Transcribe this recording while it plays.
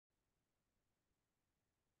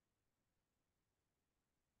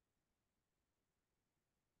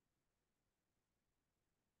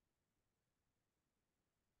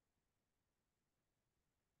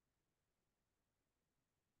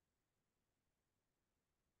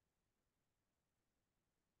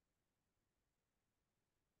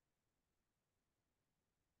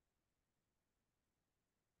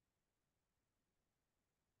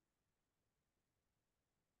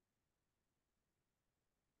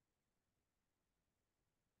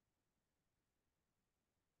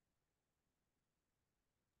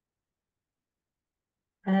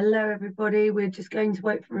Hello, everybody. We're just going to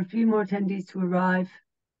wait for a few more attendees to arrive,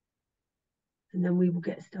 and then we will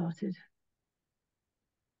get started.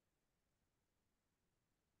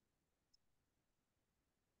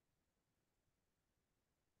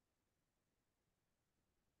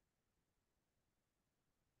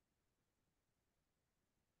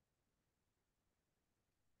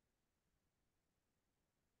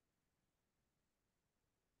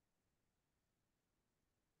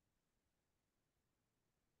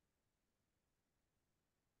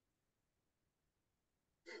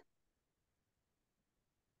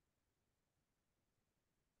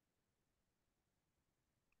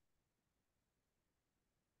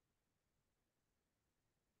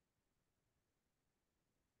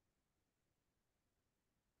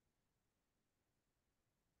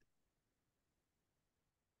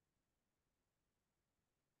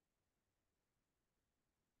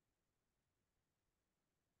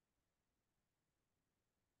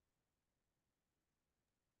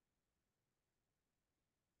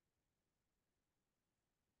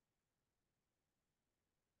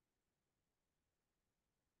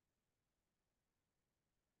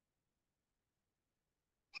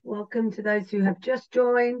 Welcome to those who have just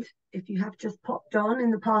joined. If you have just popped on in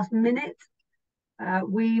the past minute,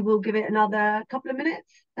 we will give it another couple of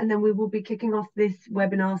minutes and then we will be kicking off this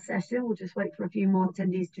webinar session. We'll just wait for a few more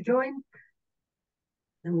attendees to join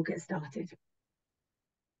and we'll get started.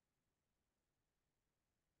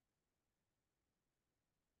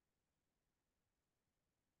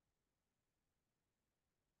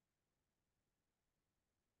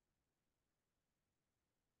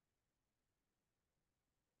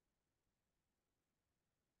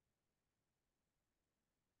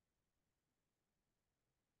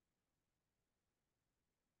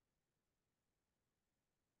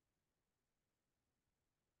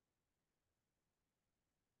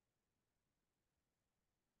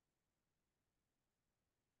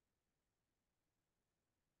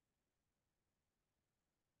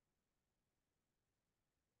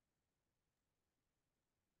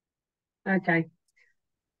 Okay,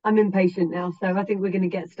 I'm impatient now, so I think we're going to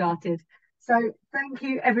get started. So thank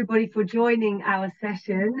you everybody for joining our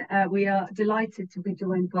session. We are delighted to be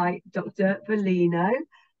joined by Dr. Bellino,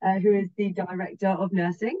 who is the Director of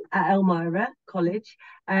Nursing at Elmira College.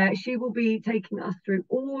 She will be taking us through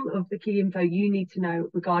all of the key info you need to know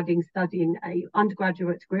regarding studying an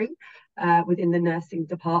undergraduate degree within the nursing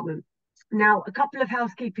department. Now, a couple of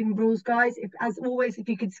housekeeping rules, guys. As always, if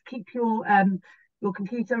you could keep your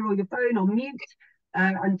computer or your phone on mute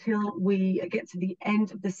until we get to the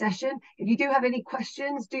end of the session. If you do have any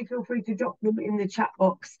questions, do feel free to drop them in the chat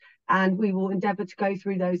box and we will endeavour to go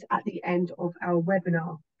through those at the end of our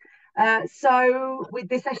webinar.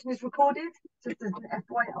 This session is recorded, just as an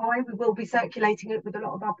FYI. We will be circulating it with a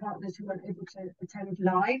lot of our partners who weren't able to attend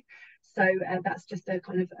live. So that's just a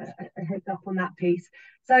kind of a heads up on that piece.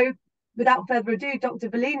 So without further ado,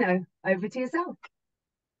 Dr. Bellino, over to yourself.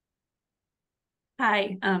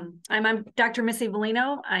 Hi, I'm Dr. Missy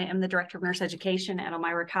Bellino. I am the Director of Nurse Education at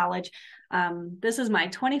Elmira College. This is my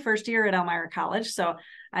 21st year at Elmira College, so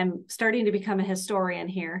I'm starting to become a historian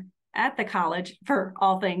here at the college for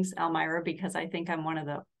all things Elmira because I think I'm one of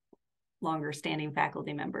the longer standing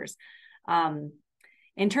faculty members.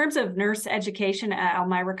 In terms of nurse education at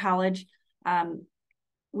Elmira College,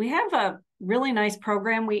 we have a really nice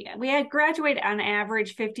program. We had graduate on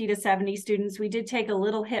average 50 to 70 students. We did take a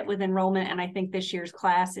little hit with enrollment, and I think this year's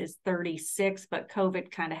class is 36, but COVID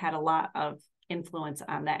kind of had a lot of influence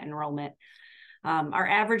on that enrollment. Our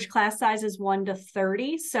average class size is 1 to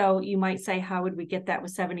 30. So you might say, how would we get that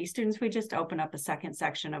with 70 students? We just open up a second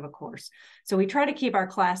section of a course. So we try to keep our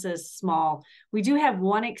classes small. We do have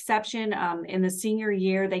one exception. In the senior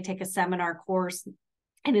year, they take a seminar course.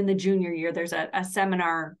 And in the junior year, there's a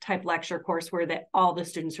seminar type lecture course where all the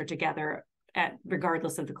students are together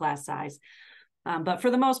regardless of the class size. But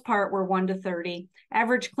for the most part, we're 1 to 30.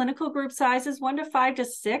 Average clinical group size is 1 to 5 to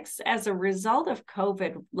 6 as a result of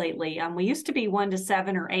COVID lately. We used to be 1 to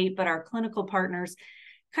 7 or 8, but our clinical partners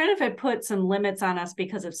kind of had put some limits on us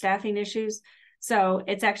because of staffing issues. So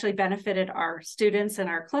it's actually benefited our students and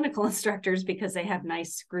our clinical instructors because they have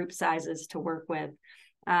nice group sizes to work with.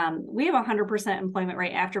 We have a 100% employment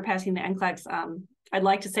rate after passing the NCLEX. I'd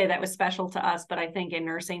like to say that was special to us, but I think in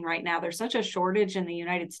nursing right now, there's such a shortage in the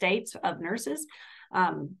United States of nurses.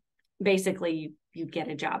 Basically, you get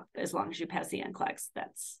a job as long as you pass the NCLEX.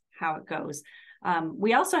 That's how it goes.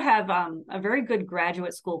 We also have a very good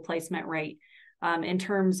graduate school placement rate. in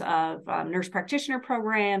terms of nurse practitioner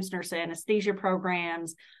programs, nurse anesthesia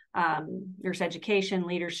programs, nurse education,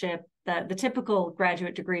 leadership, the typical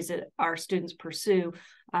graduate degrees that our students pursue.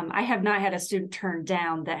 I have not had a student turn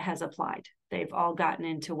down that has applied. They've all gotten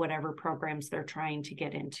into whatever programs they're trying to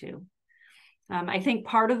get into. I think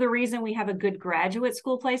part of the reason we have a good graduate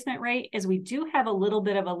school placement rate is we do have a little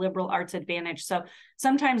bit of a liberal arts advantage. So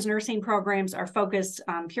sometimes nursing programs are focused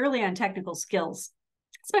purely on technical skills,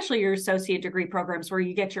 especially your associate degree programs where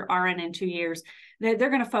you get your RN in 2 years. They're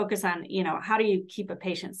going to focus on, how do you keep a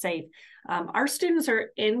patient safe? Our students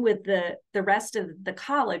are in with the rest of the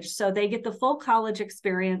college, so they get the full college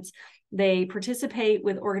experience. They participate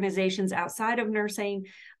with organizations outside of nursing.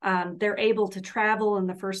 They're able to travel in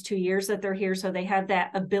the first 2 years that they're here, so they have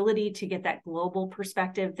that ability to get that global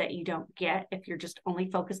perspective that you don't get if you're just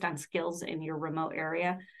only focused on skills in your remote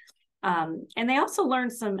area. And they also learn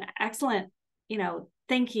some excellent,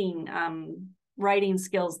 thinking, writing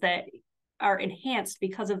skills that are enhanced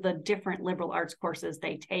because of the different liberal arts courses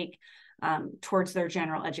they take towards their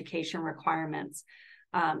general education requirements.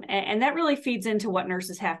 And that really feeds into what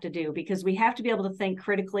nurses have to do, because we have to be able to think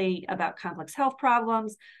critically about complex health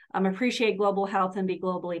problems, appreciate global health and be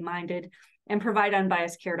globally minded, and provide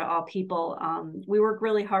unbiased care to all people. We work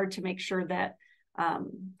really hard to make sure that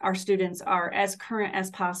our students are as current as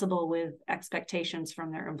possible with expectations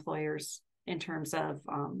from their employers in terms of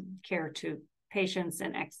care to patients.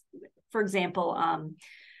 And for example,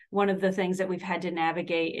 one of the things that we've had to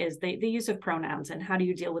navigate is the use of pronouns, and how do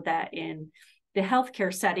you deal with that in the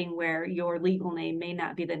healthcare setting where your legal name may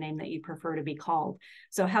not be the name that you prefer to be called.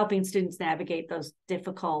 So helping students navigate those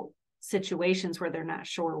difficult situations where they're not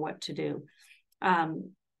sure what to do.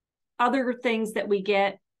 Other things that we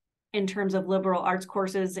get in terms of liberal arts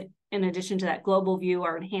courses, in addition to that global view,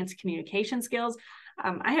 are enhanced communication skills.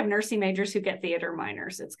 I have nursing majors who get theater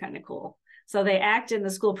minors. It's kind of cool. So they act in the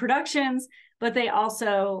school productions, but they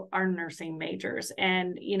also are nursing majors.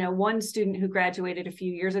 And, one student who graduated a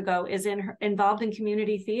few years ago is involved in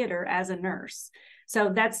community theater as a nurse.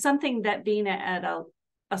 So that's something that being at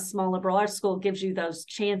a small liberal arts school gives you those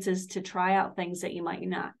chances to try out things that you might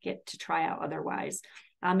not get to try out otherwise.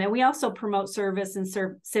 And we also promote service and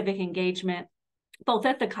civic engagement, both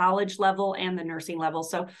at the college level and the nursing level.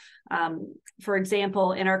 So, for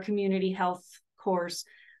example, in our community health course,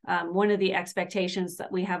 one of the expectations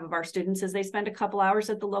that we have of our students is they spend a couple hours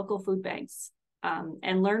at the local food banks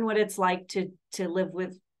and learn what it's like to live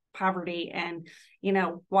with poverty, and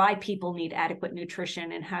why people need adequate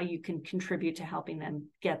nutrition and how you can contribute to helping them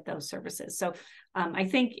get those services. So I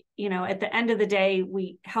think at the end of the day,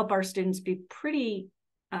 we help our students be pretty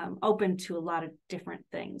open to a lot of different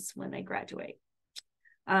things when they graduate.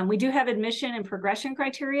 We do have admission and progression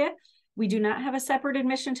criteria. We do not have a separate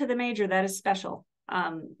admission to the major. That is special.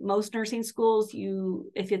 Most nursing schools,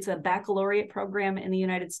 if it's a baccalaureate program in the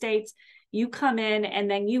United States, you come in and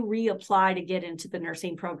then you reapply to get into the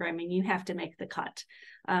nursing program, and you have to make the cut.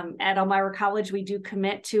 At Elmira College, we do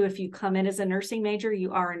commit to, if you come in as a nursing major,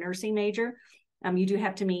 you are a nursing major. You do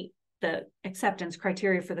have to meet the acceptance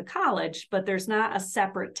criteria for the college, but there's not a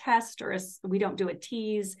separate test, or we don't do a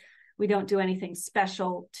tease. We don't do anything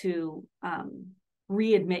special to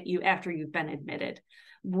readmit you after you've been admitted.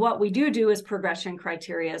 What we do is progression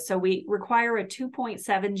criteria. So we require a 2.7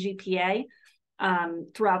 GPA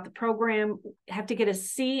throughout the program, have to get a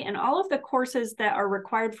C in all of the courses that are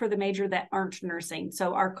required for the major that aren't nursing.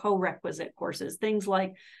 So our co-requisite courses, things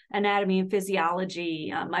like anatomy and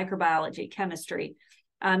physiology, microbiology, chemistry.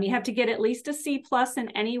 You have to get at least a C+ in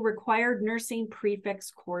any required nursing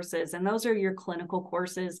prefix courses. And those are your clinical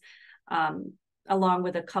courses, along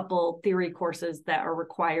with a couple theory courses that are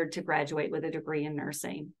required to graduate with a degree in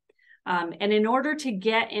nursing. And in order to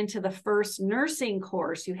get into the first nursing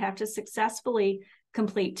course, you have to successfully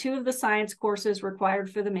complete 2 of the science courses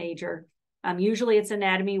required for the major. Usually it's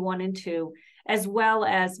anatomy 1 and 2, as well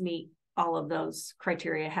as meet all of those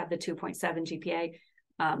criteria, have the 2.7 GPA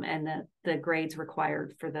and the grades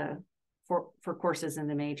required for courses in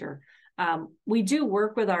the major. We do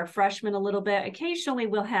work with our freshmen a little bit. Occasionally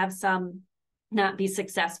we'll have some not be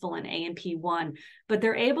successful in A&P 1, but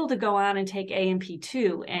they're able to go on and take A&P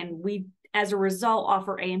 2. And we, as a result,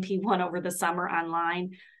 offer A&P 1 over the summer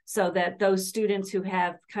online, so that those students who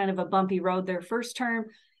have kind of a bumpy road their first term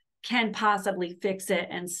can possibly fix it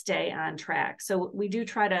and stay on track. So we do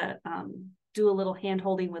try to do a little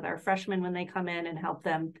hand-holding with our freshmen when they come in and help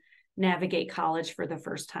them navigate college for the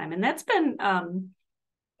first time. And that's been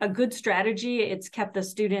a good strategy. It's kept the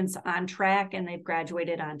students on track, and they've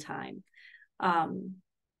graduated on time.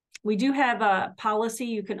 We do have a policy.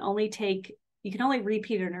 You can only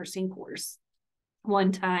repeat a nursing course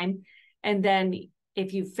 1 time. And then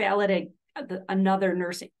if you fail at another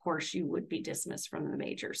nursing course, you would be dismissed from the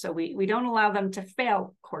major. So we don't allow them to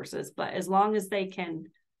fail courses, but as long as they can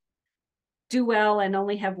do well and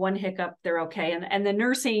only have one hiccup, they're okay. And the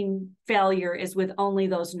nursing failure is with only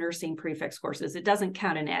those nursing prefix courses. It doesn't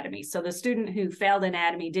count anatomy. So the student who failed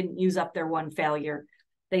anatomy didn't use up their one failure.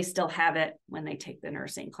 They still have it when they take the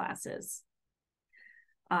nursing classes.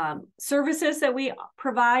 Services that we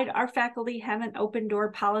provide, our faculty have an open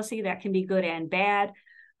door policy that can be good and bad,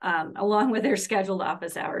 along with their scheduled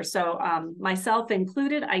office hours. So myself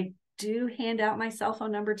included, I do hand out my cell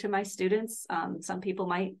phone number to my students. Some people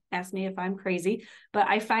might ask me if I'm crazy, but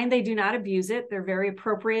I find they do not abuse it. They're very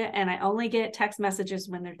appropriate, and I only get text messages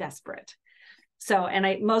when they're desperate. So,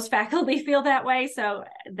 and most faculty feel that way. So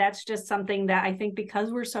that's just something that I think, because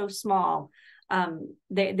we're so small,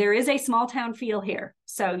 there is a small town feel here.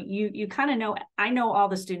 So you kind of know, I know all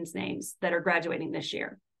the students' names that are graduating this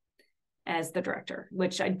year as the director,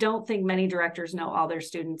 which I don't think many directors know all their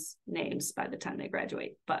students' names by the time they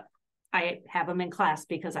graduate, but I have them in class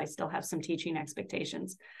because I still have some teaching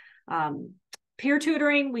expectations. Peer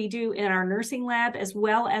tutoring we do in our nursing lab, as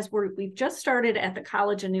well as we've just started at the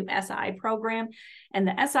college a new SI program. And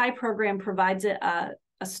the SI program provides a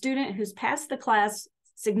student who's passed the class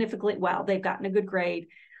significantly well. They've gotten a good grade.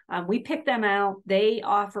 We pick them out. They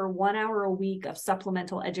offer 1 hour a week of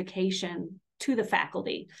supplemental education to the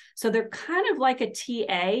faculty. So they're kind of like a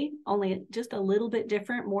TA, only just a little bit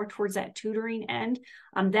different, more towards that tutoring end.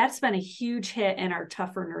 That's been a huge hit in our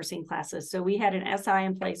tougher nursing classes. So we had an SI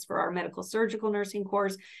in place for our medical surgical nursing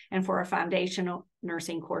course and for our foundational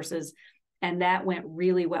nursing courses, and that went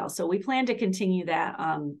really well. So we plan to continue that.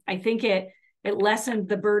 I think it lessened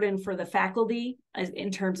the burden for the faculty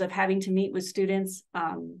in terms of having to meet with students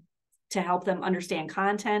to help them understand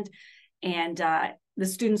content, and the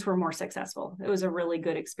students were more successful. It was a really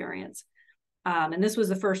good experience. And this was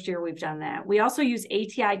the first year we've done that. We also use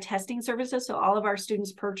ATI testing services. So all of our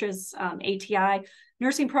students purchase ATI.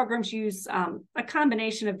 Nursing programs use a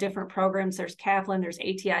combination of different programs. There's Kaplan, there's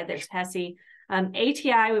ATI, there's HESI.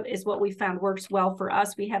 ATI is what we found works well for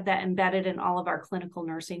us. We have that embedded in all of our clinical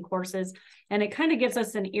nursing courses. And it kind of gives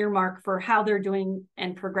us an earmark for how they're doing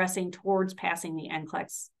and progressing towards passing the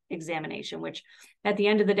NCLEX examination, which at the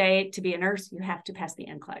end of the day, to be a nurse, you have to pass the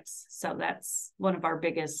NCLEX. So that's one of our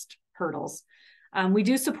biggest hurdles. We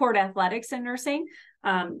do support athletics in nursing.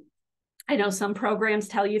 I know some programs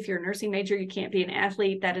tell you if you're a nursing major, you can't be an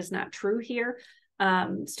athlete. That is not true here.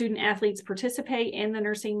 Student athletes participate in the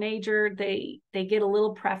nursing major. They get a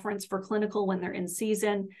little preference for clinical when they're in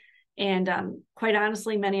season. And quite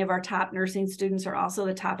honestly, many of our top nursing students are also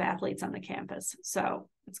the top athletes on the campus. So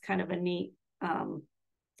it's kind of a neat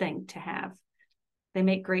thing to have. They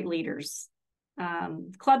make great leaders.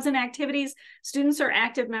 Clubs and activities. Students are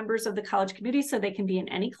active members of the college community, so they can be in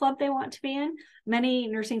any club they want to be in. Many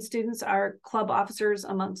nursing students are club officers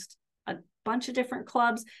amongst a bunch of different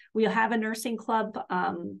clubs. We'll have a nursing club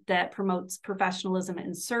that promotes professionalism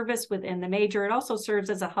and service within the major. It also serves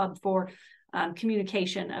as a hub for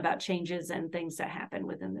communication about changes and things that happen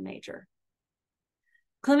within the major.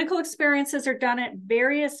 Clinical experiences are done at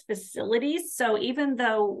various facilities. So even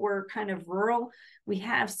though we're kind of rural, we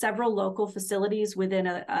have several local facilities within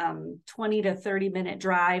a 20 to 30 minute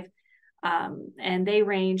drive. And they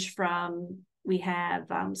range from, we have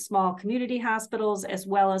small community hospitals, as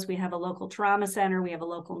well as we have a local trauma center, we have a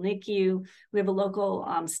local NICU, we have a local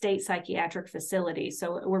state psychiatric facility.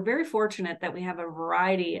 So we're very fortunate that we have a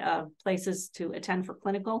variety of places to attend for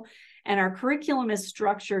clinical. And our curriculum is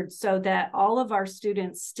structured so that all of our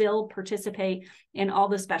students still participate in all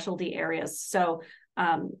the specialty areas. So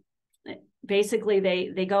basically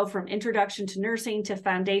they go from introduction to nursing to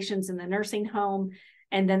foundations in the nursing home,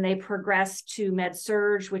 and then they progress to med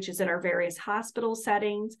surg, which is at our various hospital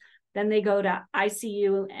settings. Then they go to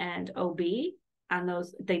ICU and OB on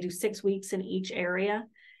those. They do 6 weeks in each area,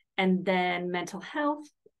 and then mental health.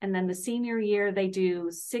 And then the senior year, they do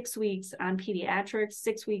 6 weeks on pediatrics,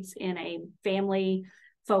 6 weeks in a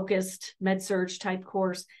family-focused med-surg type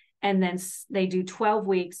course, and then they do 12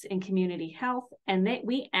 weeks in community health. And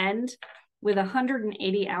we end with a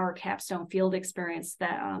 180-hour capstone field experience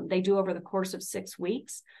that they do over the course of 6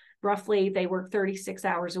 weeks. Roughly, they work 36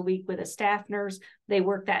 hours a week with a staff nurse. They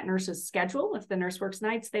work that nurse's schedule. If the nurse works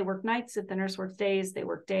nights, they work nights. If the nurse works days, they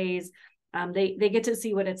work days. They get to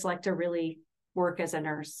see what it's like to really work as a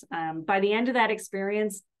nurse. By the end of that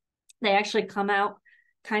experience, they actually come out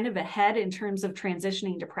kind of ahead in terms of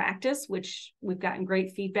transitioning to practice, which we've gotten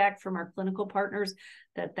great feedback from our clinical partners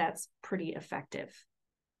that that's pretty effective.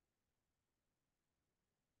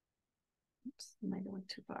 oops, I might have went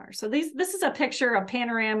too far. So this is a picture, a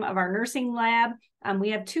panorama of our nursing lab. We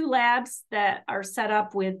have 2 labs that are set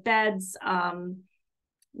up with beds,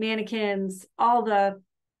 mannequins, all the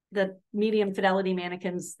medium fidelity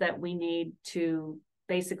mannequins that we need to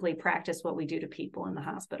basically practice what we do to people in the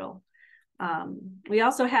hospital. We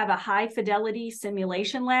also have a high fidelity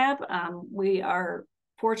simulation lab. We are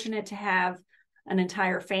fortunate to have an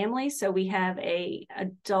entire family. So we have a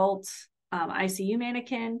adult ICU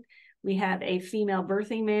mannequin, we have a female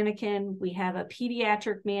birthing mannequin, we have a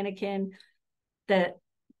pediatric mannequin,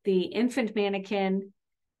 the infant mannequin,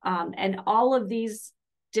 and all of these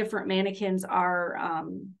different mannequins are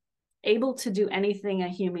able to do anything a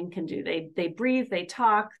human can do. They breathe, they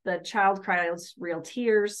talk, the child cries real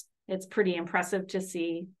tears. It's pretty impressive to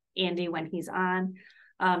see Andy when he's on.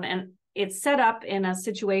 And it's set up in a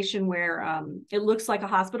situation where it looks like a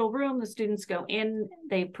hospital room. The students go in,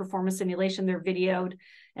 they perform a simulation, they're videoed,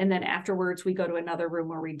 and then afterwards we go to another room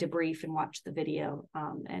where we debrief and watch the video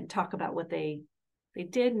and talk about what they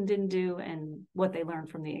did and didn't do and what they learned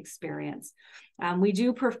from the experience. We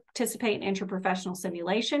do participate in interprofessional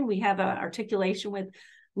simulation. We have an articulation with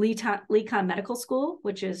Lecon Medical School,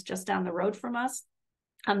 which is just down the road from us.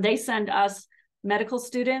 They send us medical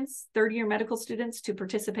students, third-year medical students, to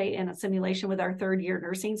participate in a simulation with our third-year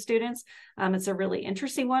nursing students. It's a really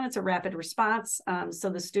interesting one. It's a rapid response. So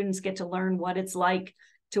the students get to learn what it's like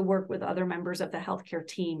to work with other members of the healthcare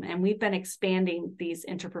team. And we've been expanding these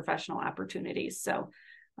interprofessional opportunities. So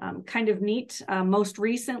kind of neat. Most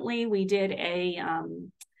recently, we did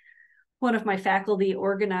one of my faculty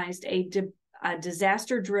organized a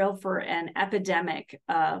disaster drill for an epidemic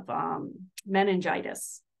of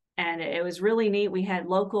meningitis. And it was really neat. We had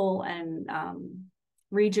local and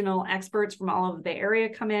regional experts from all over the area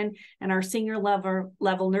come in, and our senior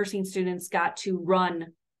level nursing students got to run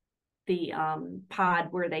the pod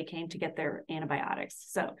where they came to get their antibiotics.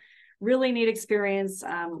 So really neat experience.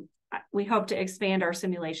 We hope to expand our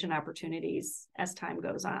simulation opportunities as time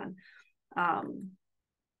goes on.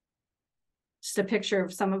 Just a picture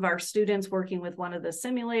of some of our students working with one of the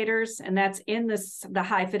simulators, and that's in the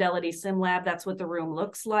high fidelity sim lab. That's what the room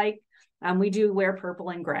looks like. We do wear purple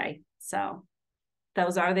and gray. So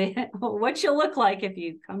those are what you'll look like if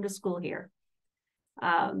you come to school here.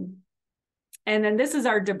 And then this is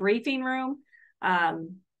our debriefing room.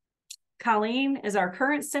 Colleen is our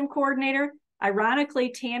current sim coordinator.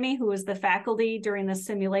 Ironically, Tammy, who was the faculty during the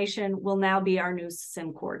simulation, will now be our new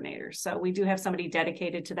sim coordinator. So we do have somebody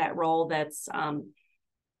dedicated to that role that's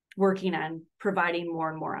working on providing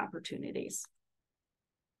more and more opportunities.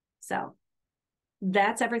 So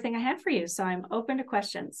that's everything I have for you. So I'm open to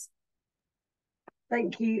questions.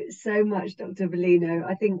 Thank you so much, Dr. Bellino.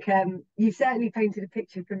 I think you've certainly painted a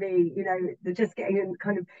picture for me, you know, just getting a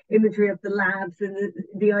kind of imagery of the labs and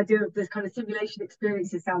the idea of this kind of simulation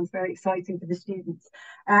experiences sounds very exciting for the students.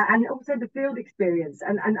 And also the field experience.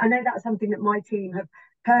 And I know that's something that my team have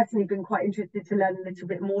personally been quite interested to learn a little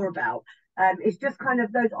bit more about. It's just kind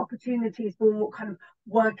of those opportunities for kind of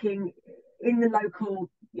working in the local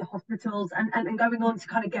hospitals and going on to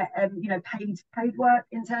kind of get you know, paid work,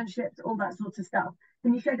 internships, all that sort of stuff.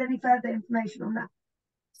 Can you shed any further information on that?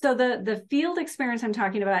 So the field experience I'm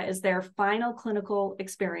talking about is their final clinical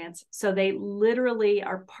experience. So they literally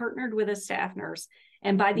are partnered with a staff nurse,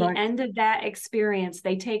 and by the end of that experience,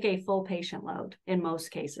 they take a full patient load in most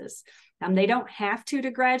cases. They don't have to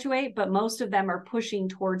graduate, but most of them are pushing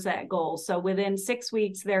towards that goal. So within 6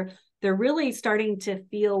 weeks, they're really starting to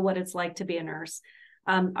feel what it's like to be a nurse.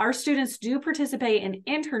 Our students do participate in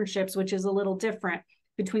internships, which is a little different.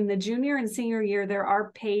 Between the junior and senior year, there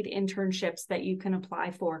are paid internships that you can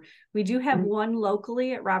apply for. We do have one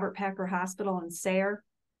locally at Robert Packer Hospital in Sayre,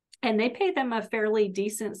 and they pay them a fairly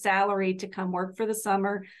decent salary to come work for the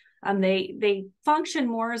summer. They function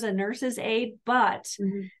more as a nurse's aide, but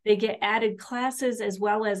they get added classes as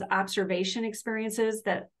well as observation experiences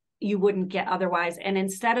that you wouldn't get otherwise. And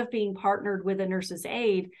instead of being partnered with a nurse's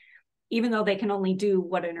aide, even though they can only do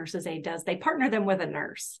what a nurse's aide does, they partner them with a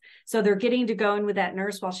nurse. So they're getting to go in with that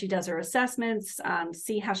nurse while she does her assessments,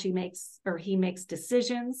 see how she makes or he makes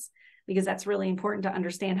decisions, because that's really important to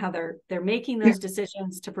understand how they're making those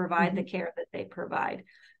decisions to provide the care that they provide.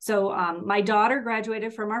 So my daughter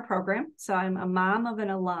graduated from our program. So I'm a mom of an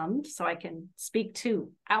alum, so I can speak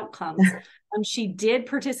to outcomes. She did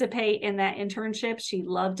participate in that internship. She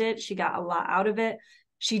loved it. She got a lot out of it.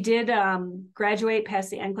 She did graduate, pass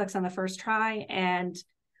the NCLEX on the first try, and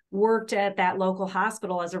worked at that local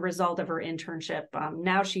hospital as a result of her internship.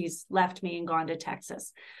 Now she's left me and gone to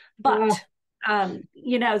Texas. But,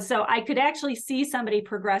 you know, so I could actually see somebody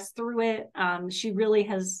progress through it. She really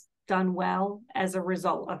has done well as a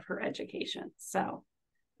result of her education. So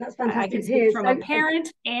that's I fantastic can to speak hear. from So a parent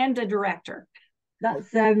and a director.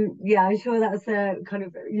 that's yeah, I'm sure that's kind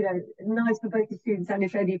of nice for both the students and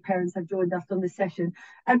if any parents have joined us on this session.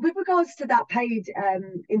 And with regards to that paid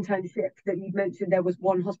internship that you mentioned, there was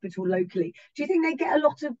one hospital locally. Do you think they get a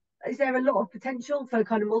lot of? Is there a lot of potential for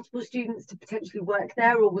kind of multiple students to potentially work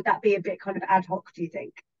there, or would that be a bit kind of ad hoc? Do you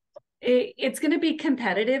think? It's going to be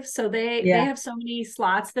competitive, so they Yeah, have so many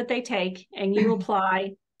slots that they take, and you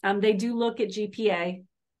apply. They do look at GPA.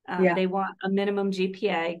 yeah, They want a minimum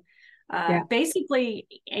GPA. yeah. Basically,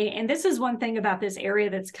 and this is one thing about this area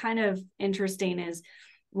that's kind of interesting is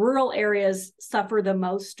rural areas suffer the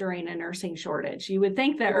most during a nursing shortage. You would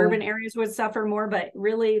think that Sure. urban areas would suffer more, but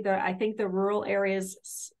really I think the rural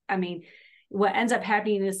areas, I mean, what ends up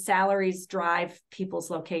happening is salaries drive people's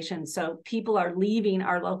locations. So people are leaving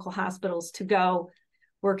our local hospitals to go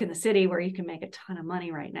work in the city where you can make a ton of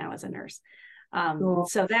money right now as a nurse. Sure,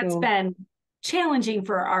 So that's sure. been challenging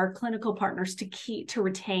for our clinical partners to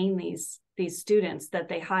retain these students that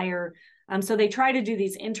they hire. So they try to do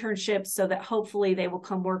these internships so that hopefully they will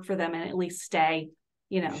come work for them and at least stay.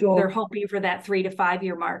 They're Sure. hoping for that 3 to 5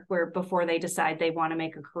 year mark where before they decide they want to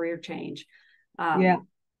make a career change. Yeah.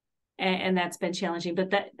 And that's been challenging. But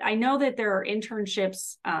that I know that there are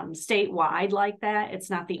internships statewide like that. It's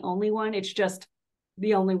not the only one. It's just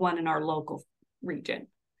the only one in our local region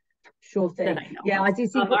Sure that thing. I know Yeah, of. I do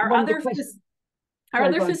see Our one of the other questions. our Sorry,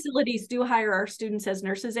 other go on. facilities do hire our students as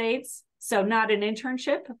nurses aides. So not an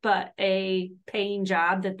internship, but a paying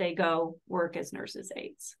job that they go work as nurses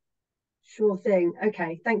aides. Sure thing.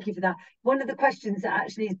 Okay, thank you for that. One of the questions that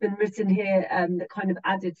actually has been written here that kind of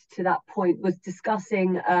added to that point was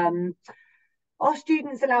discussing are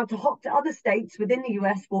students allowed to hop to other states within the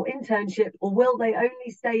US for internship, or will they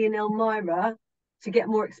only stay in Elmira to get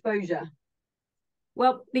more exposure?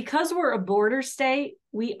 Well, because we're a border state,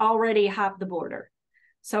 we already hop the border.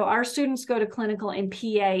 So our students go to clinical in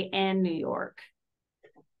PA and New York.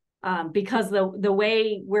 Because the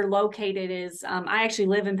way we're located is, I actually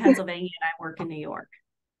live in Pennsylvania and I work in New York. Oh,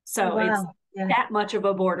 So it's wow. Yeah, that much of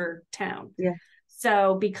a border town. yeah.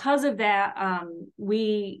 So because of that,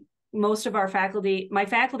 most of our faculty, my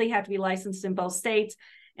faculty have to be licensed in both states,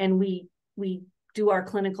 and we do our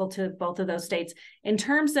clinical to both of those states. In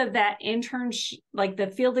terms of that internship, like the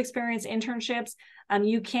field experience internships,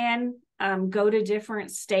 you can go to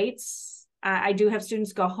different states. I do have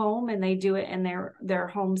students go home and they do it in their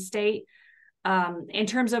home state. In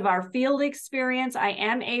terms of our field experience, I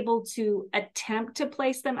am able to attempt to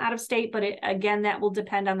place them out of state, but again, that will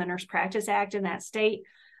depend on the Nurse Practice Act in that state.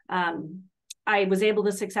 I was able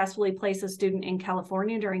to successfully place a student in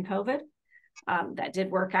California during COVID. That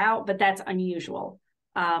did work out, but that's unusual.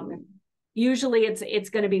 Usually it's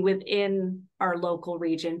going to be within our local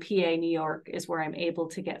region. PA, New York is where I'm able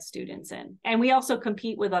to get students in. And we also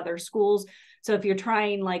compete with other schools. So if you're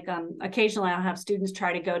trying, like occasionally I'll have students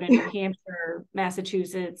try to go to New Hampshire,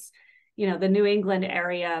 Massachusetts, the New England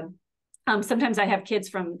area. Sometimes I have kids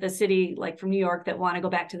from the city, like from New York, that want to go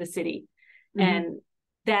back to the city. Mm-hmm. And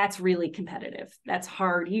that's really competitive. That's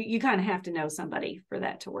hard. You kind of have to know somebody for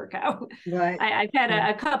that to work out. Right. I've had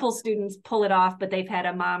a couple students pull it off, but they've had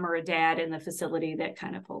a mom or a dad in the facility that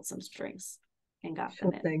kind of pulled some strings and got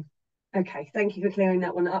them in. Thing. Okay, thank you for clearing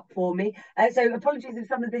that one up for me. So apologies if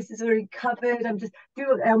some of this is already covered. I'm just,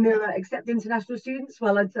 do Elmira accept international students?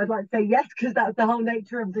 Well, I'd like to say yes, because that's the whole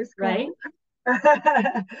nature of this call.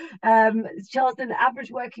 Right. Charleston,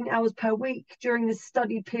 average working hours per week during the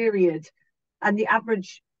study period, and the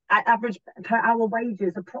average per hour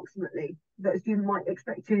wages approximately that a student might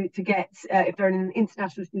expect to get if they're an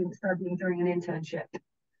international student studying during an internship.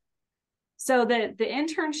 So the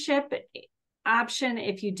internship option,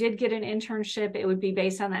 if you did get an internship, it would be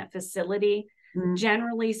based on that facility.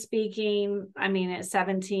 Generally speaking, I mean, at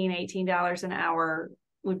 $17, $18 an hour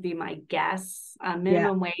would be my guess.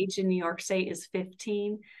 Minimum wage in New York State is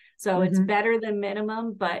 15. So it's better than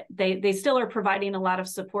minimum, but they still are providing a lot of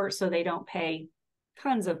support, so they don't pay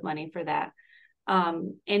tons of money for that.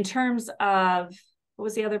 In terms of, what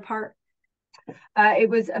was the other part? It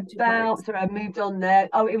was about, sorry, I moved on there.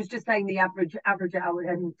 Oh, it was just saying the average hour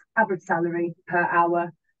and average salary per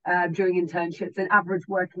hour during internships and average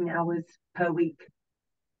working hours per week.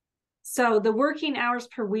 So the working hours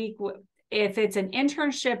per week, if it's an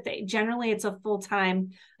internship, generally it's a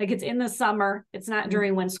full-time, like it's in the summer, it's not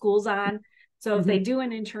during when school's on. So if they do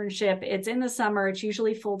an internship, it's in the summer, it's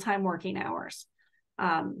usually full-time working hours.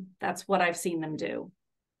 That's what I've seen them do.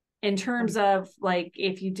 In terms of like,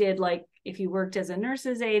 if you did like If you worked as a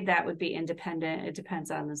nurse's aide, that would be independent. It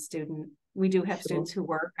depends on the student. We do have students who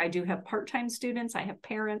work. I do have part-time students. I have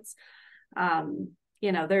parents.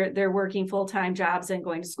 You know, they're working full-time jobs and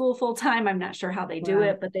going to school full-time. I'm not sure how they do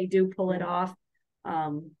it, but they do pull it off.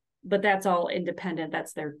 But that's all independent.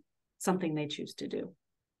 That's something they choose to do.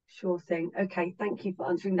 Sure thing. Okay, thank you for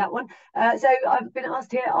answering that one. So I've been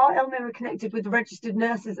asked here, are Elmira connected with the Registered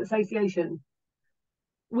Nurses Association?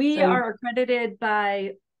 We are accredited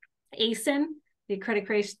by ASIN, the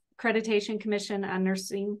Accreditation Commission on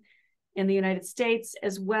Nursing in the United States,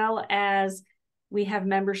 as well as we have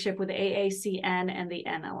membership with AACN and the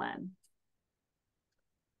NLN.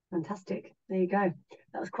 Fantastic. There you go.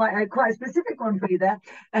 That was quite a specific one for you there.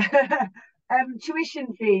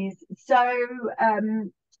 Tuition fees. So,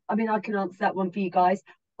 I mean, I can answer that one for you guys.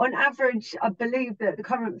 On average, I believe that the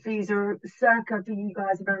current fees are circa for you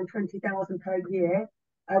guys around 20,000 per year.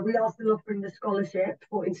 We are still offering the scholarship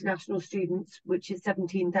for international students, which is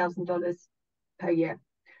 $17,000 per year.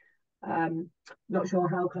 Not sure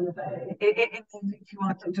how kind of you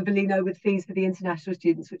are, Dr. Bellino, with fees for the international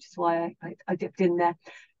students, which is why I dipped in there.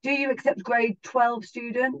 Do you accept grade 12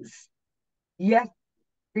 students? Yes,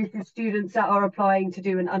 this is students that are applying to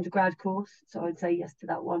do an undergrad course, so I'd say yes to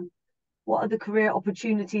that one. What are the career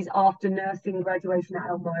opportunities after nursing graduation at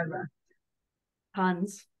Elmira?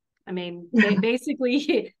 Tons. I mean,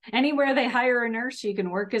 basically anywhere they hire a nurse, you can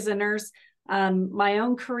work as a nurse. My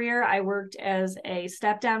own career, I worked as a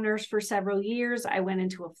step-down nurse for several years. I went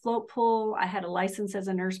into a float pool. I had a license as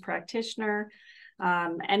a nurse practitioner,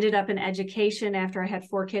 ended up in education after I had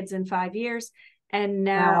 4 kids in 5 years. And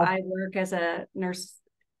now I work as a nurse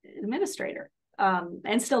administrator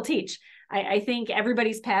and still teach. I think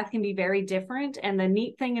everybody's path can be very different. And the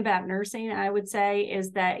neat thing about nursing, I would say,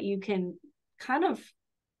 is that you can kind of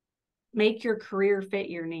make your career fit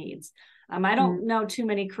your needs. I don't know too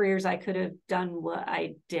many careers I could have done what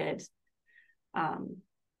I did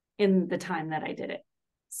in the time that I did it.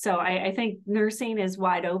 So I think nursing is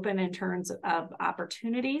wide open in terms of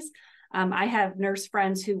opportunities. I have nurse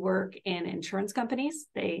friends who work in insurance companies.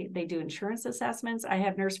 They do insurance assessments. I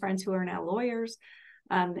have nurse friends who are now lawyers.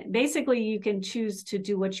 Basically, you can choose to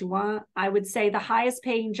do what you want. I would say the highest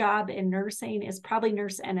paying job in nursing is probably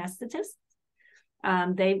nurse anesthetists.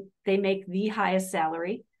 They make the highest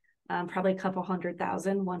salary. Probably a couple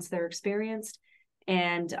 $100,000 once they're experienced.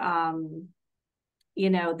 And, you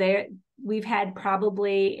know, we've had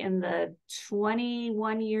probably in the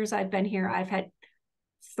 21 years I've been here, I've had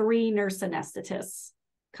 3 nurse anesthetists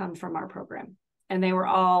come from our program. And they were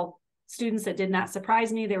all students that did not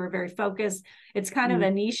surprise me. They were very focused. It's kind of a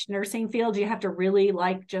niche nursing field. You have to really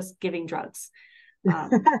like just giving drugs.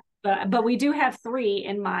 But we do have 3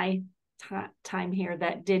 in my time here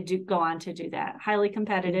that did go on to do that. Highly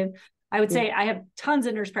competitive. I would say I have tons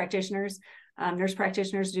of nurse practitioners. Nurse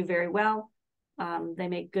practitioners do very well. They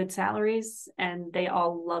make good salaries and they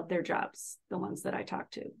all love their jobs, the ones that I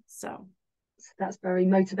talk to. So that's very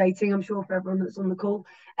motivating, I'm sure, for everyone that's on the call.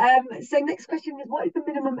 So next question is, what is the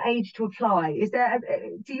minimum age to apply? Is there,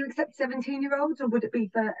 do you accept 17-year-olds or would it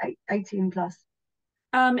be for 18 plus?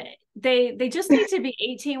 They just need to be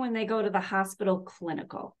 18 when they go to the hospital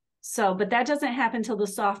clinical. So, but that doesn't happen till the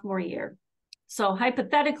sophomore year. So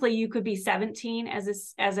hypothetically, you could be 17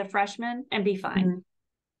 as a freshman and be fine.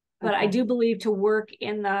 But I do believe to work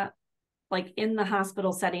in the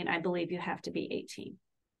hospital setting, I believe you have to be 18.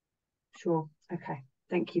 Sure. Okay.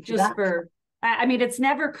 Thank you for just that. For, I mean, it's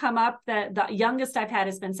never come up that the youngest I've had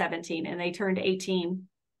has been 17 and they turned 18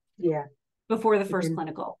 before the first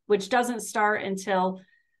clinical, which doesn't start until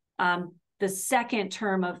the second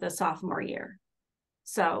term of the sophomore year.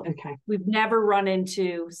 So we've never run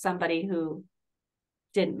into somebody who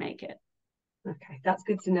didn't make it. Okay, that's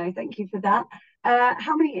good to know. Thank you for that.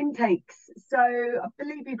 How many intakes? So I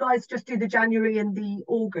believe you guys just do the January and the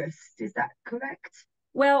August. Is that correct?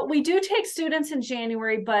 Well, we do take students in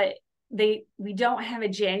January, but we don't have a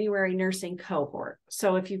January nursing cohort.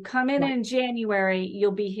 So if you come in January,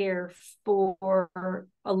 you'll be here for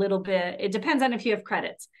a little bit. It depends on if you have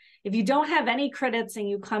credits. If you don't have any credits and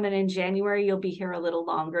you come in January, you'll be here a little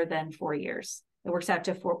longer than 4 years. It works out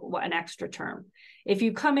to an extra term. If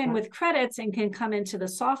you come in with credits and can come into the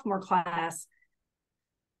sophomore class,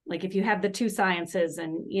 like if you have the 2 sciences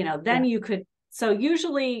and, you know, then you could. So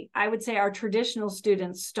usually I would say our traditional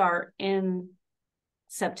students start in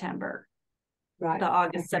September, the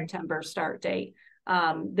August, September start date.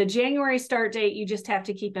 The January start date, you just have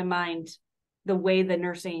to keep in mind the way the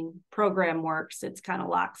nursing program works. It's kind of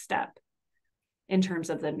lockstep in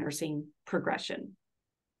terms of the nursing progression.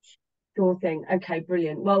 Sure thing. Okay,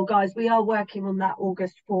 brilliant. Well, guys, we are working on that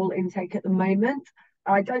August fall intake at the moment.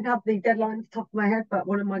 I don't have the deadline at the top of my head, but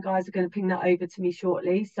one of my guys are going to ping that over to me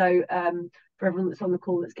shortly. So for everyone that's on the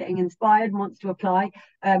call that's getting inspired and wants to apply,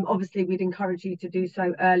 obviously we'd encourage you to do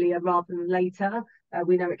so earlier rather than later.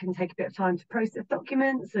 We know it can take a bit of time to process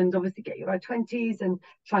documents and obviously get your I-20s and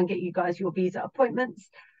try and get you guys your visa appointments.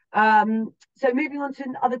 So moving on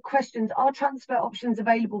to other questions, are transfer options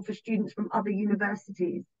available for students from other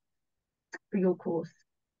universities for your course?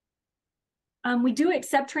 We do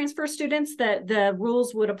accept transfer students. The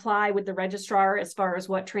rules would apply with the registrar as far as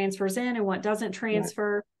what transfers in and what doesn't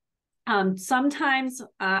transfer. Right. Sometimes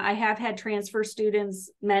I have had transfer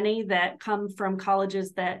students, many that come from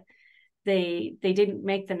colleges that they didn't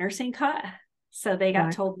make the nursing cut, so they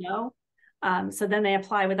got told no. So then they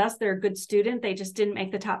apply with us. They're a good student. They just didn't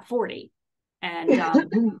make the top 40.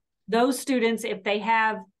 And those students, if they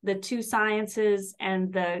have the 2 sciences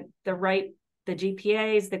and the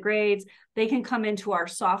GPAs, the grades, they can come into our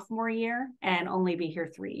sophomore year and only be here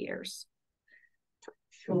 3 years.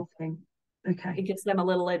 Sure thing. Okay. It gives them a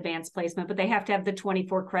little advanced placement, but they have to have the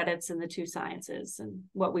 24 credits in the 2 sciences and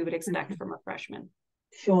what we would expect from a freshman.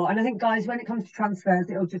 Sure. And I think, guys, when it comes to transfers,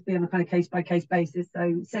 it'll just be on a kind of case-by-case basis.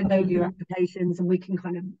 So send over your applications and we can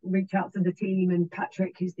kind of reach out to the team, and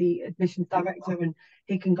Patrick, who's the admissions director, and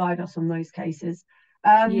he can guide us on those cases.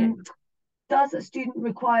 Does a student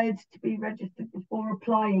required to be registered before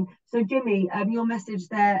applying? So Jimmy, your message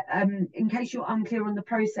there, in case you're unclear on the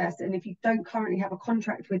process, and if you don't currently have a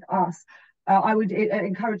contract with us, I would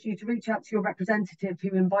encourage you to reach out to your representative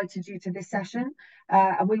who invited you to this session,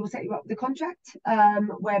 and we will set you up with a contract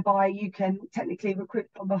whereby you can technically recruit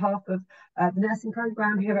on behalf of the nursing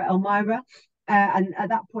program here at Elmira. And at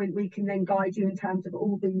that point, we can then guide you in terms of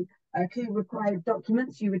all the key required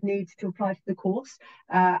documents you would need to apply for the course,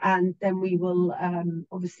 and then we will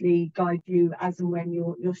obviously guide you as and when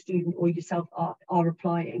your student or yourself are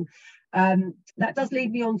applying. That does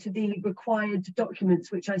lead me on to the required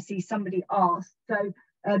documents, which I see somebody asked. So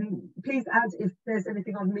please add if there's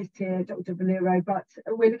anything I've missed here, Dr. Valero, but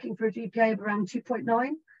we're looking for a GPA of around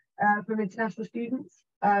 2.9 from international students.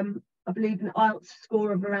 I believe an IELTS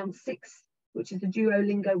score of around 6, which is a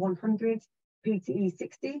Duolingo 100, PTE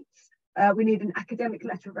 60. We need an academic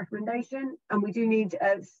letter of recommendation, and we do need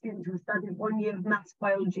a student who has studied 1 year of maths,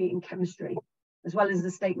 biology and chemistry, as well as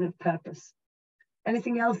a statement of purpose.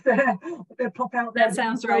 Anything else that pop out there? That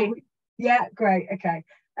sounds right. Yeah, great. Okay.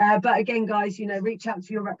 But again, guys, reach out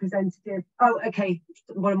to your representative. Oh, okay.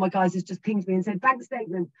 One of my guys has just pinged me and said, bank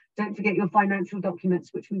statement. Don't forget your financial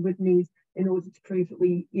documents, which we would need in order to prove that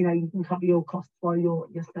you can cover your costs while you're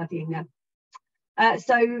studying them.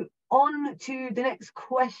 So on to the next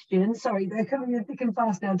question. Sorry, they're coming in thick and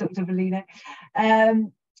fast now, Dr. Valina.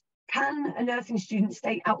 Can a nursing student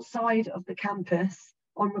stay outside of the campus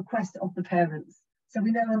on request of the parents? So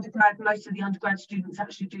we know most of the undergrad students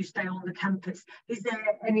actually do stay on the campus. Is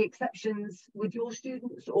there any exceptions with your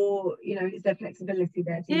students, or is there flexibility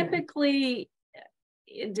there? Typically,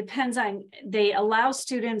 it depends on, they allow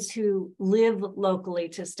students who live locally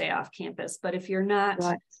to stay off campus, but if you're not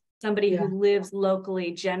somebody who lives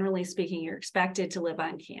locally, generally speaking, you're expected to live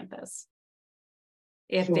on campus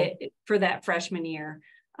for that freshman year.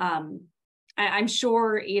 I'm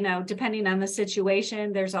sure, depending on the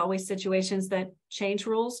situation, there's always situations that change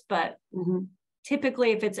rules, but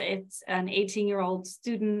typically if it's an 18-year-old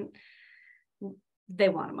student, they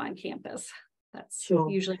want them on campus. That's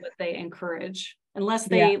usually what they encourage, unless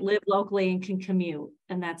they live locally and can commute,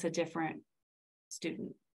 and that's a different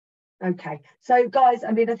student. Okay, so guys,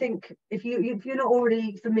 I think if you're not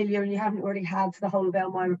already familiar and you haven't already had the whole of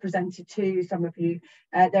Elmira presented to some of you,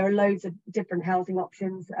 there are loads of different housing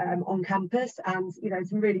options on campus, and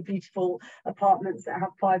some really beautiful apartments that have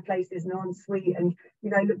fireplaces and ensuite, and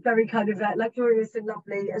look very kind of luxurious and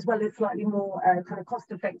lovely, as well as slightly more kind of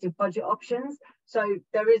cost-effective budget options. So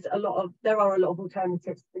there are a lot of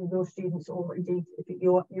alternatives for your students, or indeed if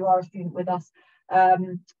you are a student with us,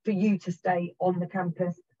 for you to stay on the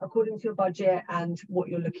campus according to your budget and what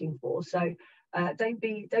you're looking for. So don't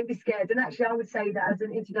be scared. And actually, I would say that as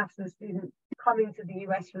an international student coming to the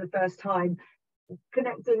US for the first time,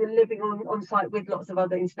 connecting and living on site with lots of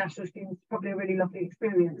other international students is probably a really lovely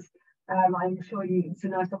experience. I'm sure it's a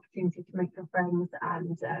nice opportunity to make some friends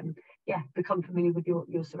and become familiar with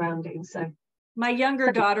your surroundings. So my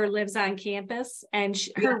younger daughter lives on campus, and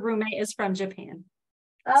her roommate is from Japan.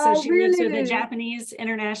 Oh, so she really? lives with a Japanese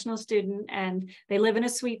international student, and they live in a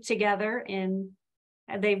suite together, and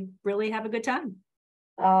they really have a good time.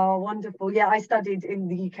 Oh, wonderful. Yeah, I studied in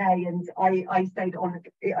the UK and I stayed on,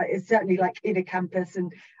 it's certainly like in a campus.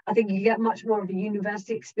 And I think you get much more of a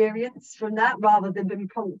university experience from that rather than being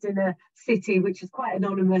plonked in a city, which is quite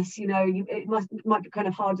anonymous. You know, it might be kind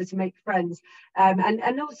of harder to make friends.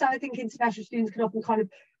 And also I think international students can often kind of,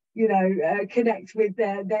 you know, connect with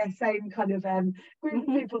their same kind of group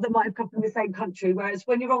of people that might have come from the same country. Whereas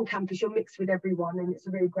when you're on campus, you're mixed with everyone, and it's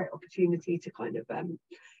a really great opportunity to kind of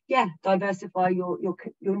diversify your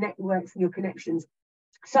networks and your connections.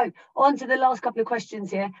 So on to the last couple of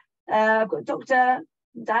questions here. I've got Dr.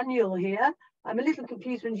 Daniel here. I'm a little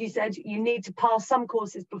confused when you said you need to pass some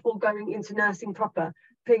courses before going into nursing proper.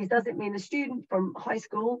 Please, does it mean a student from high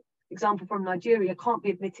school, example from Nigeria, can't be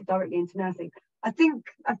admitted directly into nursing? I think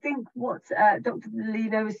what Dr.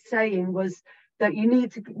 Lino was saying was that you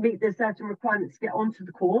need to meet the certain requirements to get onto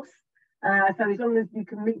the course. So as long as you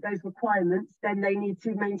can meet those requirements, then they need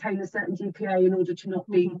to maintain a certain GPA in order to not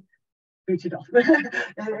be booted off.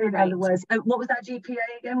 In other words, what was that GPA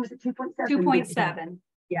again? Was it 2.7? 2.7.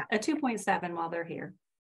 Yeah, a 2.7 while they're here.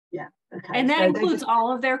 Yeah, okay. And that includes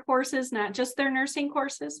all of their courses, not just their nursing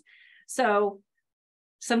courses. So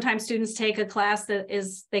sometimes students take a class that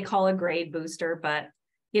is, they call a grade booster, but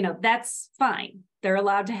you know, that's fine. They're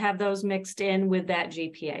allowed to have those mixed in with that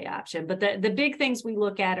GPA option. But the big things we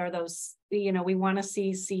look at are those, you know, we want to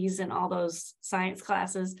see C's in all those science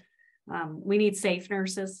classes. We need safe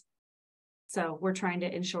nurses. So we're trying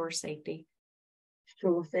to ensure safety.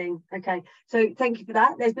 Sure thing. Okay, so thank you for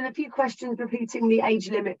that. There's been a few questions repeating the age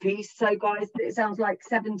limit piece. So guys, it sounds like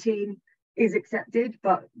 17 is accepted,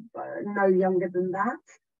 but no younger than that.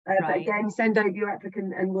 Right. But again, send over your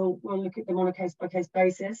applicant and we'll look at them on a case-by-case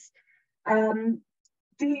basis.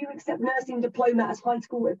 Do you accept nursing diploma as high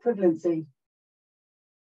school equivalency?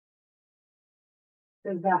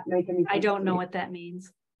 Does that make any sense? I don't know what that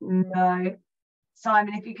means. No.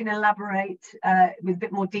 Simon, if you can elaborate with a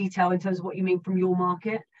bit more detail in terms of what you mean from your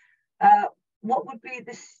market. What would be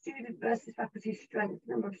the student versus faculty strength,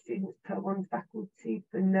 number of students per one faculty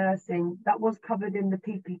for nursing? That was covered in the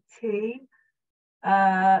PPT.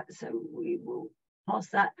 So we will pass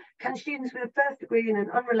that. Can students with a first degree in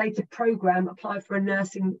an unrelated program apply for a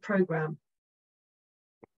nursing program?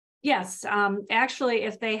 Yes, actually,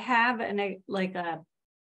 if they have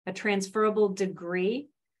a transferable degree,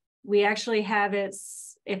 we actually have it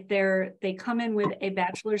if they come in with a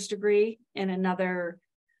bachelor's degree in another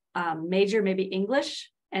major, maybe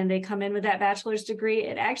English, and they come in with that bachelor's degree,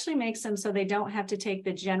 it actually makes them so they don't have to take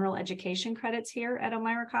the general education credits here at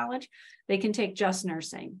Elmira College. They can take just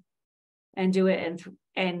nursing and do it.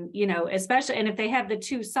 And you know, especially, and if they have the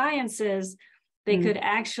two sciences, they could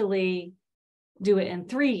actually do it in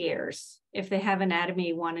 3 years if they have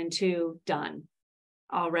anatomy 1 and 2 done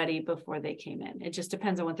already before they came in. It just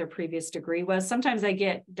depends on what their previous degree was. Sometimes I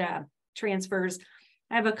get transfers.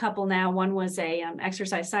 I have a couple now. One was a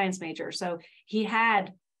exercise science major, so he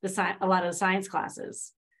had a lot of the science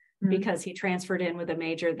classes because he transferred in with a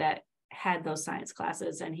major that had those science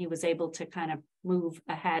classes, and he was able to kind of move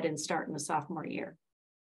ahead and start in the sophomore year.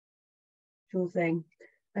 Sure thing.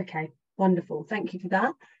 Okay, wonderful. Thank you for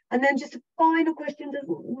that. And then just a final question,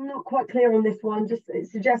 not quite clear on this one, just it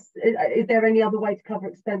suggests, is there any other way to cover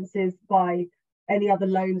expenses by any other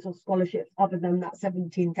loans or scholarships other than that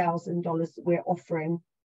 $17,000 that we're offering?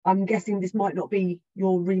 I'm guessing this might not be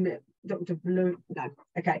your remit, Dr. Blue. No,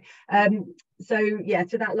 okay. So yeah,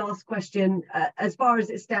 to that last question, as far as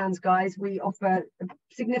it stands, guys, we offer a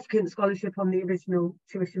significant scholarship on the original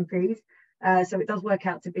tuition fees. So it does work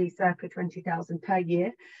out to be circa 20,000 per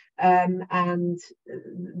year, and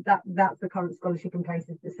that's the current scholarship in place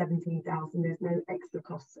is the 17,000. There's no extra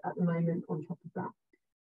costs at the moment on top of that.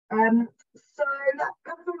 So that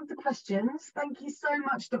covers all of the questions. Thank you so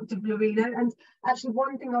much, Dr. Florino. And actually,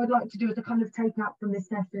 one thing I would like to do as a kind of take out from this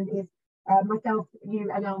session is myself,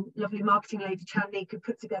 you, and our lovely marketing lady Chandy could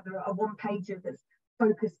put together a one-pager that's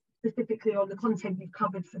focused specifically on the content you've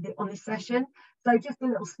covered on this session. So just a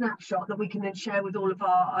little snapshot that we can then share with all of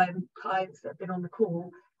our clients that have been on the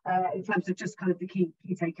call in terms of just kind of the key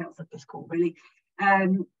takeouts of this call, really.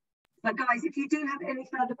 But guys, if you do have any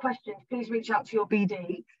further questions, please reach out to your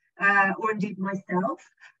BD or indeed myself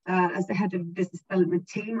as the head of the business development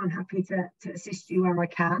team. I'm happy to assist you where I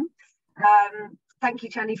can. Thank you,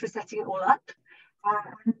 Channy, for setting it all up.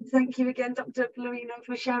 Thank you again, Dr. Florino,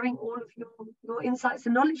 for sharing all of your insights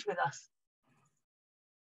and knowledge with us.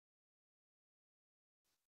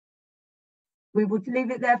 We will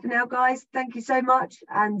leave it there for now, guys. Thank you so much,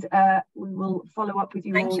 and we will follow up with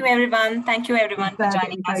you. Thank you, everyone. Thank you, everyone, for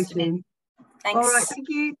joining us today. Thanks. All right, thank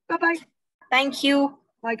you. Bye-bye. Thank you.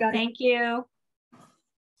 Bye, guys. Thank you.